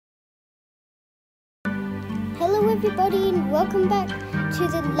everybody and welcome back to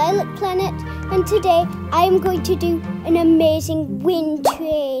the Lilac Planet, and today I am going to do an amazing win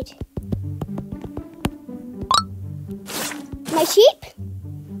trade. My sheep,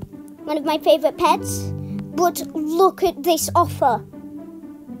 one of my favorite pets, but look at this offer.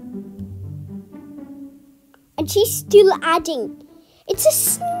 And she's still adding. It's a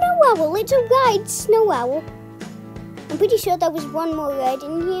snow owl, it's a ride snow owl. I'm pretty sure there was one more ride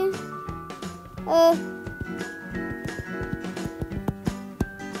in here.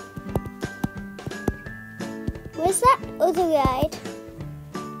 Where's that other ride?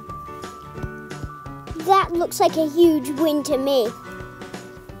 That looks like a huge win to me.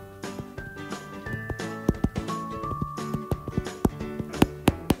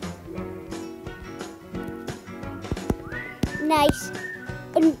 Nice.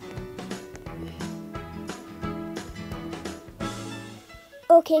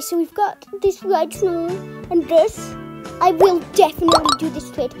 Okay, so we've got this ride snow and this. I will definitely do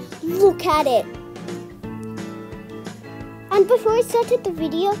this trade. Look at it. And before I started the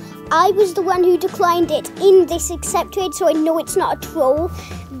video, I was the one who declined it in this accept trade, so I know it's not a troll.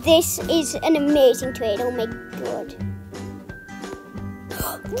 This is an amazing trade. Oh my god.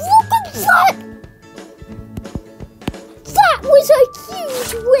 Look at that! That was a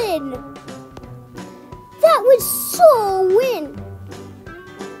huge win! That was so a win!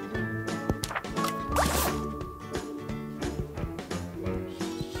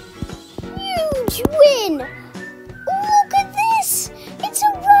 Huge win! Look at this! It's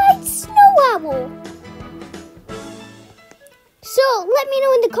a ride snow owl! So let me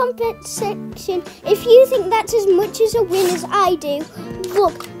know in the comment section if you think that's as much as a win as I do.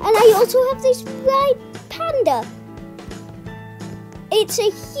 Look, and I also have this ride panda. It's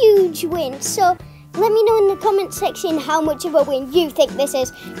a huge win, so let me know in the comment section how much of a win you think this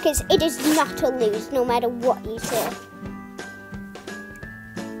is, because it is not a lose no matter what you say.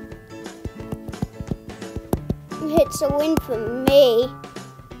 It's a win for me.